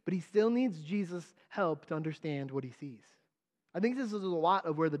sees, but he still needs Jesus' help to understand what he sees. I think this is a lot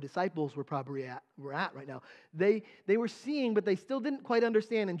of where the disciples were probably at right now. They were seeing, but they still didn't quite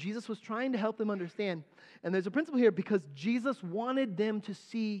understand, and Jesus was trying to help them understand. And there's a principle here because Jesus wanted them to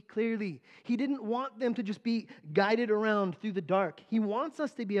see clearly. He didn't want them to just be guided around through the dark. He wants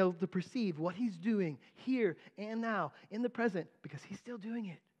us to be able to perceive what he's doing here and now, in the present, because he's still doing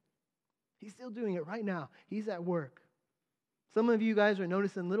it. He's still doing it right now. He's at work. Some of you guys are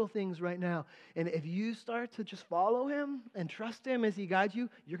noticing little things right now. And if you start to just follow him and trust him as he guides you,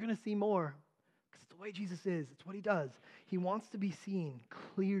 you're going to see more. Because it's the way Jesus is. It's what he does. He wants to be seen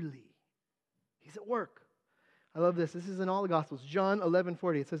clearly. He's at work. I love this. This is in all the Gospels. John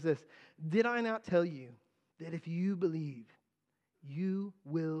 11:40. It says this, did I not tell you that if you believe, you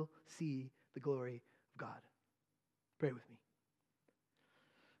will see the glory of God? Pray with me.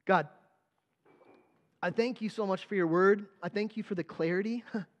 God, I thank you so much for your word. I thank you for the clarity.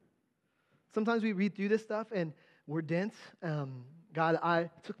 Sometimes we read through this stuff and we're dense. God,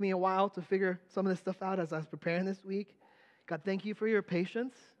 it took me a while to figure some of this stuff out as I was preparing this week. God, thank you for your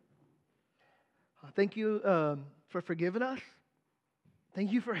patience. Thank you for forgiving us.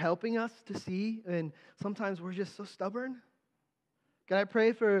 Thank you for helping us to see, and sometimes we're just so stubborn. God, I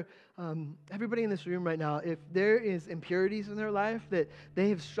pray for everybody in this room right now, if there is impurities in their life that they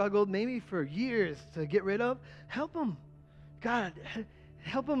have struggled maybe for years to get rid of, help them. God,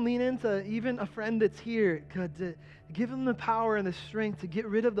 Help them lean into even a friend that's here, God, to give them the power and the strength to get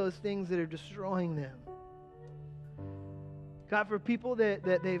rid of those things that are destroying them. God, for people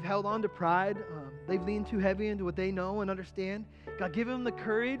that they've held on to pride, they've leaned too heavy into what they know and understand, God, give them the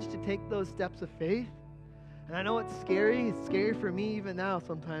courage to take those steps of faith. And I know it's scary. It's scary for me even now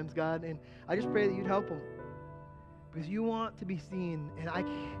sometimes, God. And I just pray that you'd help them. Because you want to be seen. And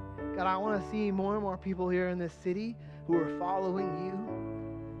God, I want to see more and more people here in this city who are following you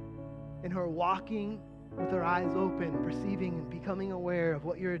and who are walking with their eyes open, perceiving and becoming aware of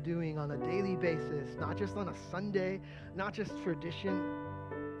what you're doing on a daily basis, not just on a Sunday, not just tradition.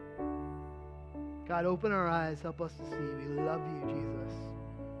 God, open our eyes, help us to see. We love you, Jesus.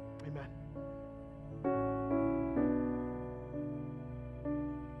 Amen.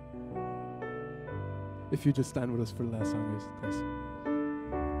 If you just stand with us for the last song, please. Thanks.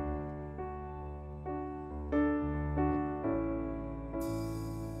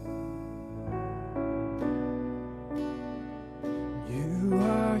 You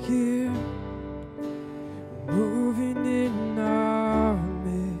are here, moving in our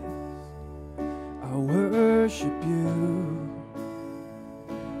midst. I worship you.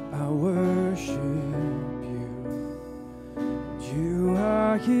 I worship you. You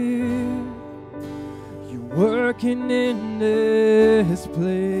are here, working in this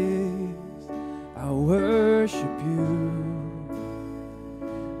place. I worship you.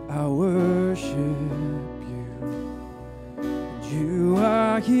 I worship you. You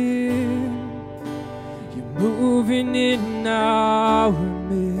are here. You're moving in our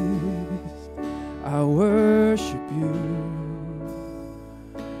midst. I worship you.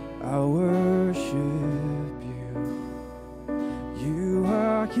 I worship you. You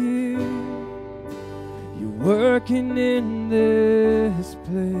are here. Working in this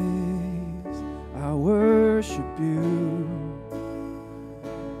place. I worship you.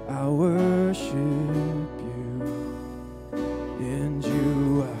 I worship you. And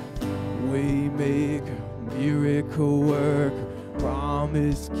you are waymaker, miracle worker,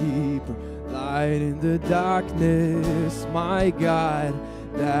 promise keeper, light in the darkness. My God,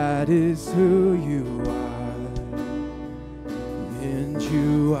 that is who you are. And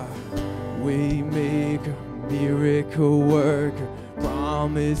you are waymaker, miracle worker,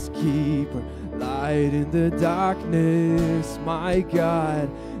 promise keeper, light in the darkness. My God,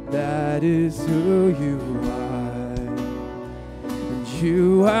 that is who you are. And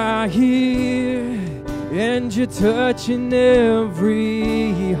you are here, and you're touching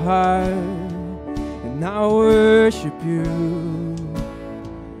every heart. And I worship you,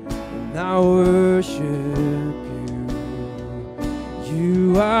 and I worship you.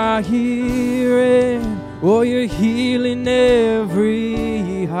 You are here, and oh, you're healing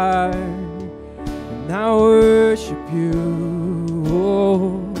every heart. And I worship you,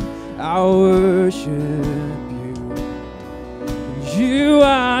 oh, I worship you. You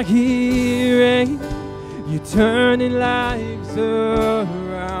are here, and you're turning lives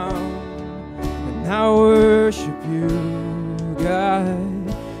around. And I worship you,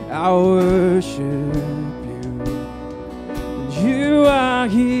 God, I worship you. You are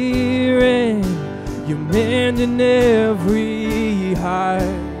here, and you're mending every heart.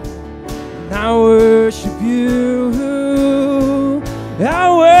 And I worship you, I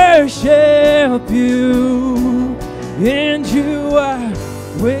worship you. And you are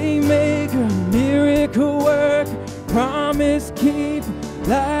waymaker, miracle worker, promise keeper,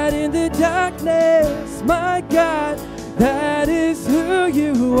 light in the darkness. My God, that is who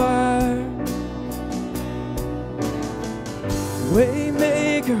you are.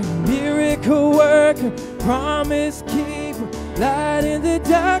 Waymaker, miracle worker, promise keeper, light in the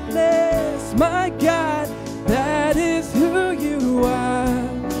darkness. My God, that is who you are.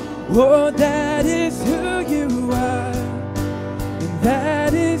 Oh, that is who you are. And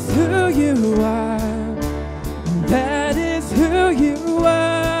that is who you are. And that is who you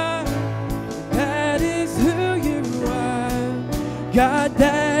are. That is who you are. God,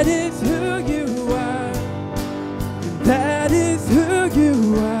 that is who you are. And that is who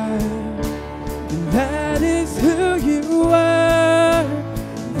you are. And that is who you are.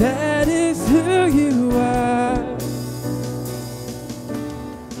 That is who you are.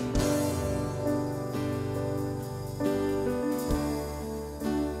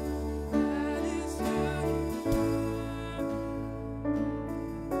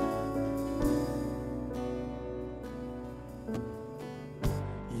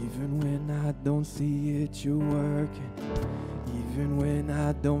 Even when I don't see it, you're working. Even when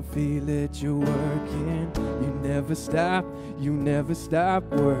I don't feel it, you're working. You never stop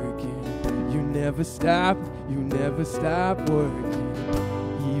working. You never stop working.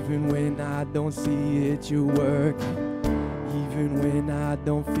 Even when I don't see it, you're working. Even when I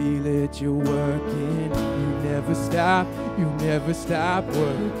don't feel it, you're working. You never stop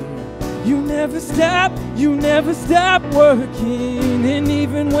working. You never stop working. And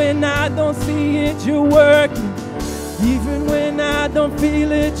even when I don't see it, you're working. Even when I don't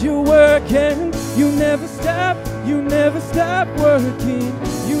feel it, you're working. You never stop working.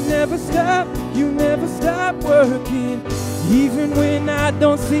 You never stop working. Even when I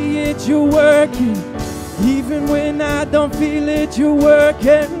don't see it, you're working. Even when I don't feel it, you're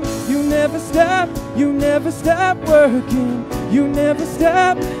working. You never stop working. You never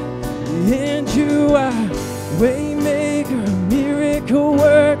stop. And you are waymaker, miracle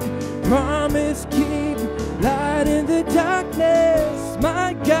work, promise keeper, light in the darkness.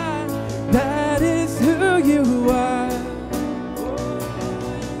 My God, that is who you are.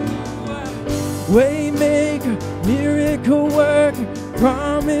 Waymaker, miracle worker,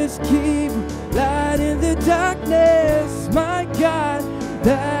 promise keeper, light in the darkness. My God,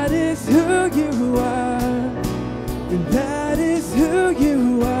 that is who you are. And that is who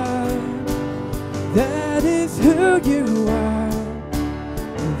you are. That is who you are.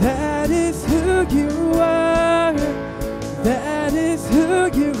 That is who you are. That is who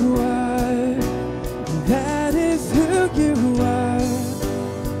you are. That is who you are.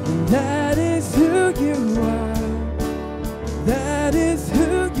 That is who you are. That is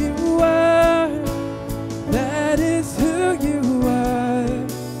who you are. That is who you are.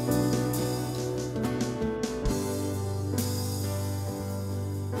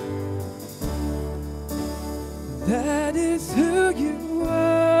 That is who you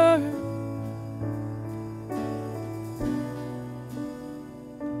are.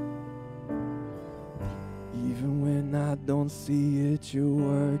 Even when I don't see it, you're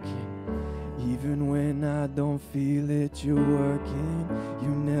working. Even when I don't feel it, you're working. You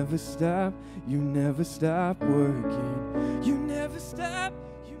never stop working. You never stop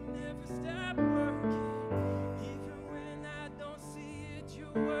working. Even when I don't see it,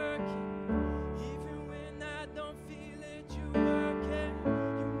 you're working. Even when I don't feel it, you're working.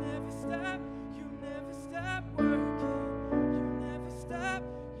 You never stop working. You never stop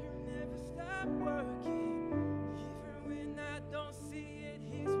working. Even when I don't see it,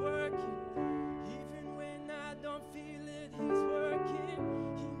 He's working. Even when I don't feel it, He's working.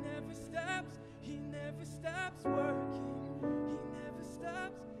 He never stops working. He never stops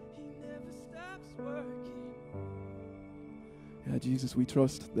working. Yeah, Jesus, we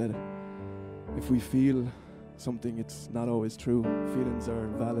trust that if we feel something, it's not always true. Feelings are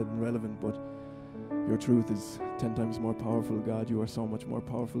valid and relevant, but your truth is 10 times more powerful, God. You are so much more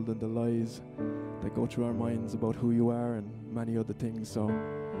powerful than the lies that go through our minds about who you are and many other things. So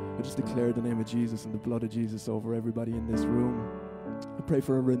I just declare the name of Jesus and the blood of Jesus over everybody in this room. I pray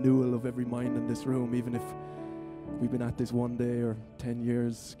for a renewal of every mind in this room, even if we've been at this 1 day or 10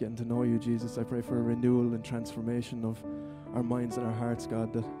 years getting to know you, Jesus. I pray for a renewal and transformation of our minds and our hearts,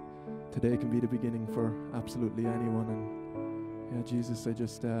 God, that today can be the beginning for absolutely anyone. And yeah, Jesus, I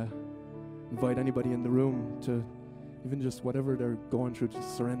just invite anybody in the room to, even just whatever they're going through, to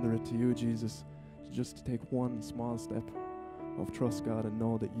surrender it to you, Jesus. Just to take one small step of trust, God, and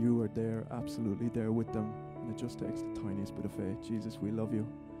know that you are there, absolutely there with them. And it just takes the tiniest bit of faith. Jesus, we love you.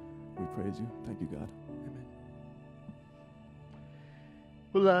 We praise you. Thank you, God. Amen.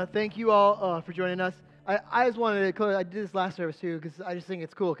 Well, thank you all for joining us. I just wanted to close. I did this last service too because I just think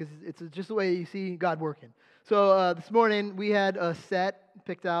it's cool because it's just the way you see God working. So this morning we had a set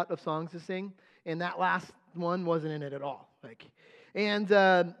picked out of songs to sing, and that last one wasn't in it at all.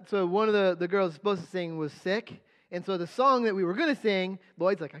 So one of the girls supposed to sing was sick, and so the song that we were going to sing,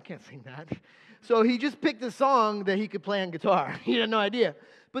 Lloyd's like, I can't sing that. So he just picked a song that he could play on guitar. He had no idea.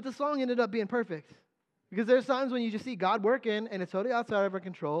 But the song ended up being perfect. Because there's times when you just see God working, and it's totally outside of our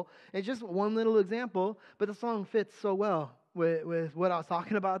control. It's just one little example, but the song fits so well with what I was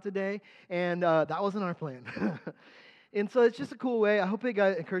talking about today, and that wasn't our plan. And so it's just a cool way. I hope it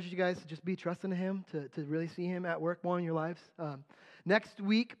encourages you guys to just be trusting in Him, to really see Him at work more in your lives. Next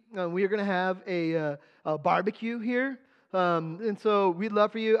week, we are going to have a barbecue here. And so we'd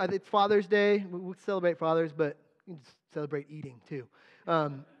love for you. It's Father's Day. We'll celebrate fathers, but you can celebrate eating too.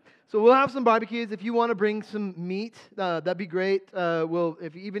 So we'll have some barbecues. If you want to bring some meat, that'd be great.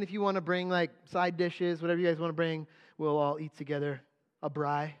 Even if you want to bring like side dishes, whatever you guys want to bring, we'll all eat together. A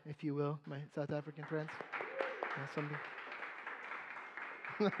braai, if you will, my South African friends.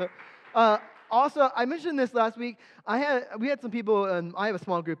 Also, I mentioned this last week. We had some people, and I have a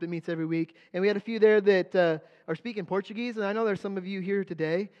small group that meets every week, and we had a few there that are speaking Portuguese, and I know there's some of you here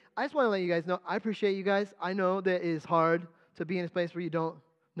today. I just want to let you guys know, I appreciate you guys. I know that it is hard to be in a place where you don't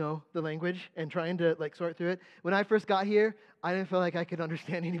know the language and trying to like sort through it. When I first got here, I didn't feel like I could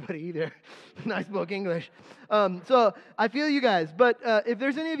understand anybody either. And I spoke English. So I feel you guys. But if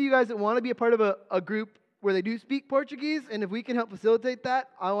there's any of you guys that want to be a part of a group where they do speak Portuguese, and if we can help facilitate that,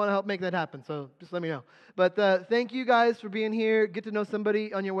 I want to help make that happen. So just let me know. But thank you guys for being here. Get to know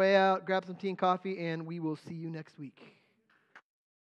somebody on your way out. Grab some tea and coffee, and we will see you next week.